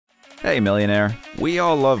Hey millionaire, we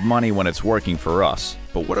all love money when it's working for us.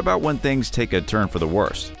 But what about when things take a turn for the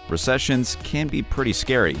worst? Recessions can be pretty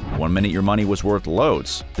scary. One minute your money was worth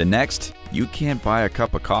loads. The next, you can't buy a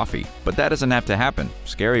cup of coffee. But that doesn't have to happen.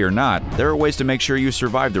 Scary or not, there are ways to make sure you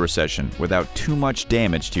survive the recession without too much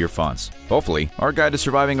damage to your funds. Hopefully, our guide to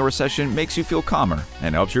surviving a recession makes you feel calmer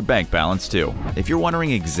and helps your bank balance too. If you're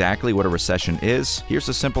wondering exactly what a recession is, here's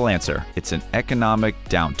a simple answer. It's an economic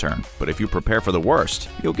downturn. But if you prepare for the worst,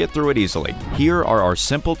 you'll get through it easily. Here are our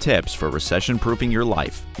simple tips for recession-proofing your life.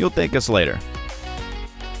 You'll thank us later.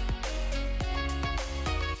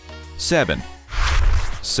 7.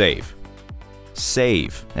 Save.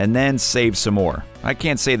 Save, and then save some more. I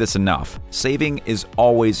can't say this enough. Saving is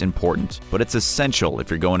always important, but it's essential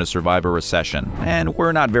if you're going to survive a recession, and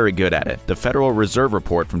we're not very good at it. The Federal Reserve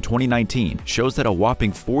report from 2019 shows that a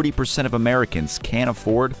whopping 40% of Americans can't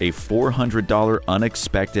afford a $400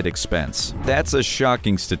 unexpected expense. That's a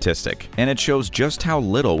shocking statistic, and it shows just how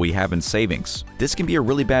little we have in savings. This can be a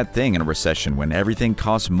really bad thing in a recession when everything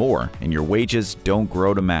costs more and your wages don't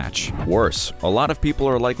grow to match. Worse, a lot of people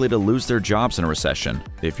are likely to lose their jobs in a recession.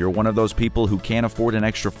 If you're one of those people who can't afford an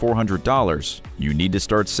extra $400, you need to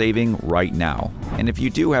start saving right now. And if you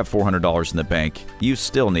do have $400 in the bank, you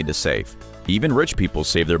still need to save. Even rich people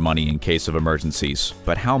save their money in case of emergencies.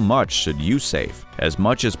 But how much should you save? As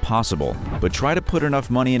much as possible. But try to put enough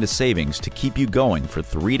money into savings to keep you going for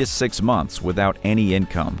 3 to 6 months without any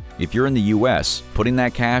income. If you're in the US, putting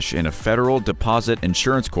that cash in a Federal Deposit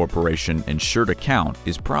Insurance Corporation insured account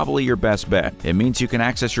is probably your best bet. It means you can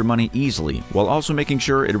access your money easily while also making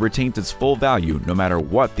sure it retains its full value no matter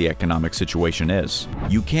what the economic situation is.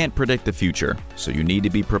 You can't predict the future, so you need to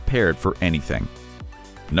be prepared for anything.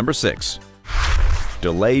 Number 6.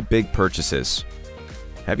 Delay big purchases.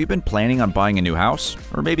 Have you been planning on buying a new house?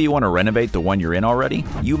 Or maybe you want to renovate the one you're in already?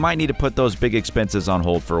 You might need to put those big expenses on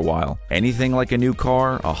hold for a while. Anything like a new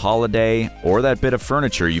car, a holiday, or that bit of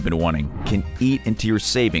furniture you've been wanting can eat into your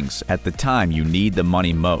savings at the time you need the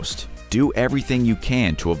money most. Do everything you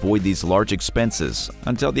can to avoid these large expenses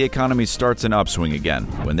until the economy starts an upswing again.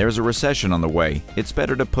 When there's a recession on the way, it's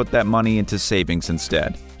better to put that money into savings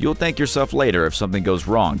instead. You'll thank yourself later if something goes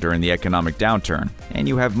wrong during the economic downturn, and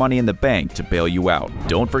you have money in the bank to bail you out.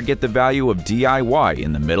 Don't forget the value of DIY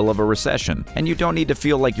in the middle of a recession, and you don't need to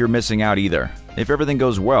feel like you're missing out either. If everything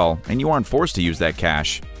goes well and you aren't forced to use that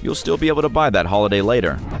cash, you'll still be able to buy that holiday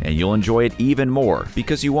later, and you'll enjoy it even more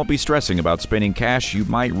because you won't be stressing about spending cash you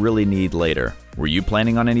might really need later. Were you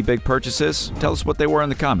planning on any big purchases? Tell us what they were in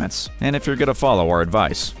the comments, and if you're going to follow our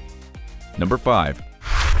advice. Number 5.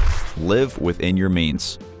 Live within your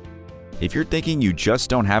means. If you're thinking you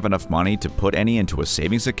just don't have enough money to put any into a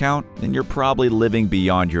savings account, then you're probably living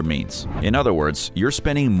beyond your means. In other words, you're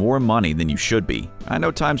spending more money than you should be. I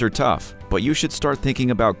know times are tough, but you should start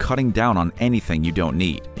thinking about cutting down on anything you don't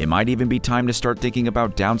need. It might even be time to start thinking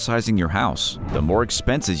about downsizing your house. The more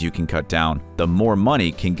expenses you can cut down, the more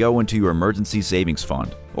money can go into your emergency savings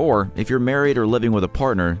fund. Or, if you're married or living with a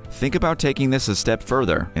partner, think about taking this a step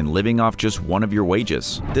further and living off just one of your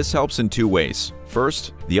wages. This helps in 2 ways.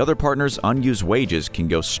 First, the other partner's unused wages can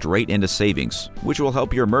go straight into savings, which will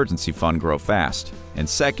help your emergency fund grow fast. And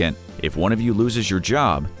second, if one of you loses your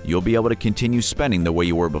job, you'll be able to continue spending the way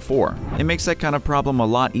you were before. It makes that kind of problem a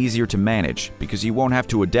lot easier to manage because you won't have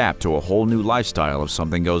to adapt to a whole new lifestyle if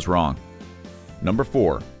something goes wrong. Number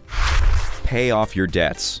 4. Pay off your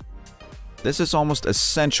debts. This is almost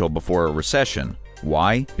essential before a recession.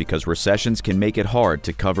 Why? Because recessions can make it hard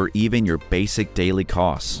to cover even your basic daily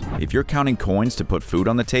costs. If you're counting coins to put food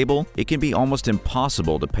on the table, it can be almost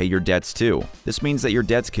impossible to pay your debts too. This means that your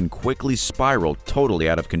debts can quickly spiral totally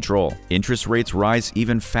out of control. Interest rates rise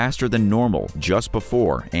even faster than normal just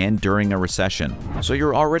before and during a recession. So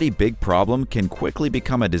your already big problem can quickly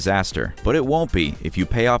become a disaster. But it won't be if you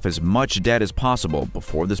pay off as much debt as possible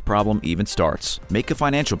before this problem even starts. Make a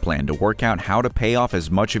financial plan to work out how to pay off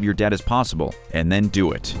as much of your debt as possible, and then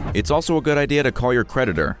do it. It's also a good idea to call your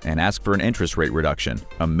creditor and ask for an interest rate reduction.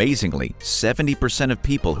 Amazingly, 70% of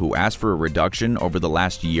people who asked for a reduction over the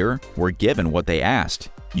last year were given what they asked.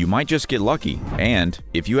 You might just get lucky. And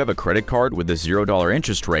if you have a credit card with a $0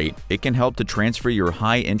 interest rate, it can help to transfer your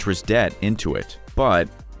high interest debt into it. But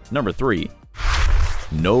number 3,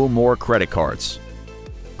 no more credit cards.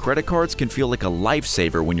 Credit cards can feel like a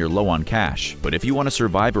lifesaver when you're low on cash, but if you want to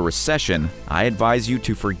survive a recession, I advise you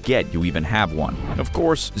to forget you even have one. Of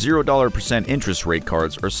course, $0% interest rate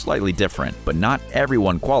cards are slightly different, but not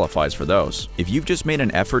everyone qualifies for those. If you've just made an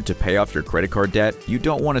effort to pay off your credit card debt, you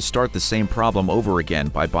don't want to start the same problem over again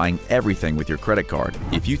by buying everything with your credit card.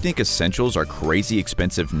 If you think essentials are crazy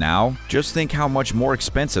expensive now, just think how much more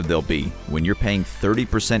expensive they'll be when you're paying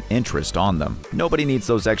 30% interest on them. Nobody needs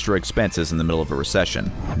those extra expenses in the middle of a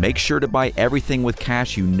recession. Make sure to buy everything with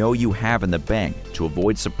cash you know you have in the bank to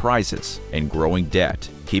avoid surprises and growing debt.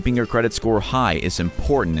 Keeping your credit score high is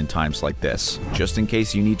important in times like this, just in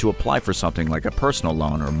case you need to apply for something like a personal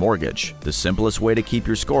loan or mortgage. The simplest way to keep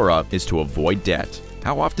your score up is to avoid debt.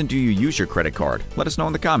 How often do you use your credit card? Let us know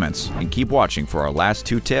in the comments, and keep watching for our last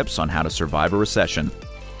 2 tips on how to survive a recession.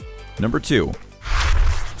 Number 2.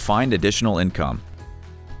 Find additional income.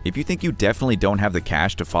 If you think you definitely don't have the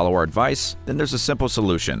cash to follow our advice, then there's a simple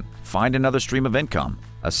solution. Find another stream of income.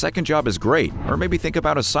 A second job is great, or maybe think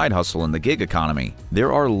about a side hustle in the gig economy.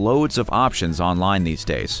 There are loads of options online these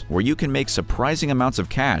days where you can make surprising amounts of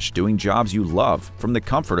cash doing jobs you love from the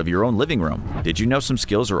comfort of your own living room. Did you know some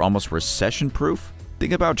skills are almost recession-proof?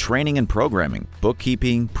 Think about training and programming,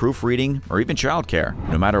 bookkeeping, proofreading, or even childcare.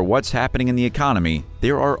 No matter what's happening in the economy,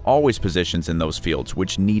 there are always positions in those fields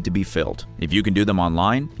which need to be filled. If you can do them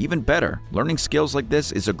online, even better. Learning skills like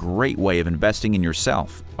this is a great way of investing in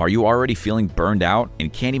yourself. Are you already feeling burned out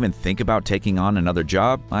and can't even think about taking on another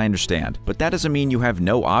job? I understand, but that doesn't mean you have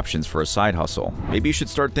no options for a side hustle. Maybe you should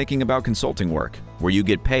start thinking about consulting work, where you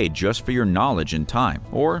get paid just for your knowledge and time.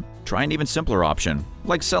 Or try an even simpler option,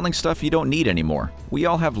 like selling stuff you don't need anymore. We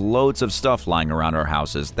all have loads of stuff lying around our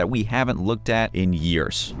houses that we haven't looked at in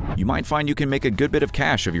years. You might find you can make a good bit of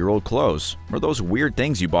cash of your old clothes, or those weird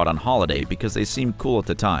things you bought on holiday because they seemed cool at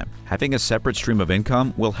the time. Having a separate stream of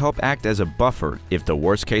income will help act as a buffer if the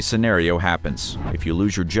worst case scenario happens. If you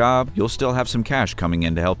lose your job, you'll still have some cash coming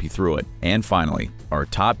in to help you through it. And finally, our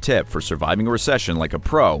top tip for surviving a recession like a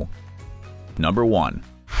pro. Number 1.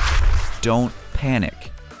 Don't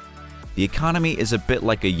panic. The economy is a bit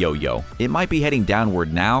like a yo-yo. It might be heading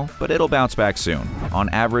downward now, but it'll bounce back soon. On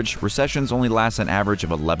average, recessions only last an average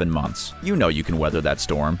of 11 months. You know you can weather that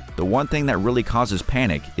storm. The one thing that really causes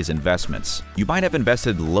panic is investments. You might have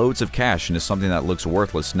invested loads of cash into something that looks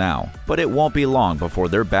worthless now, but it won't be long before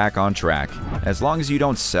they're back on track. As long as you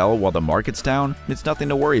don't sell while the market's down, it's nothing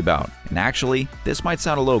to worry about. And actually, this might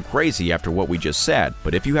sound a little crazy after what we just said,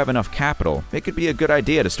 but if you have enough capital, it could be a good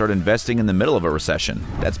idea to start investing in the middle of a recession.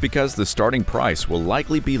 That's because the starting price will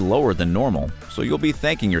likely be lower than normal, so you'll be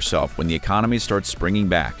thanking yourself when the economy starts springing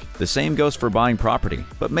back. The same goes for buying property,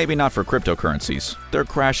 but maybe not for cryptocurrencies. They're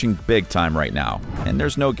crashing big time right now, and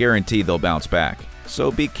there's no guarantee they'll bounce back.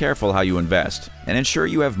 So be careful how you invest, and ensure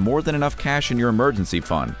you have more than enough cash in your emergency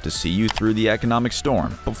fund to see you through the economic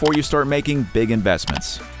storm before you start making big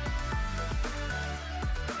investments.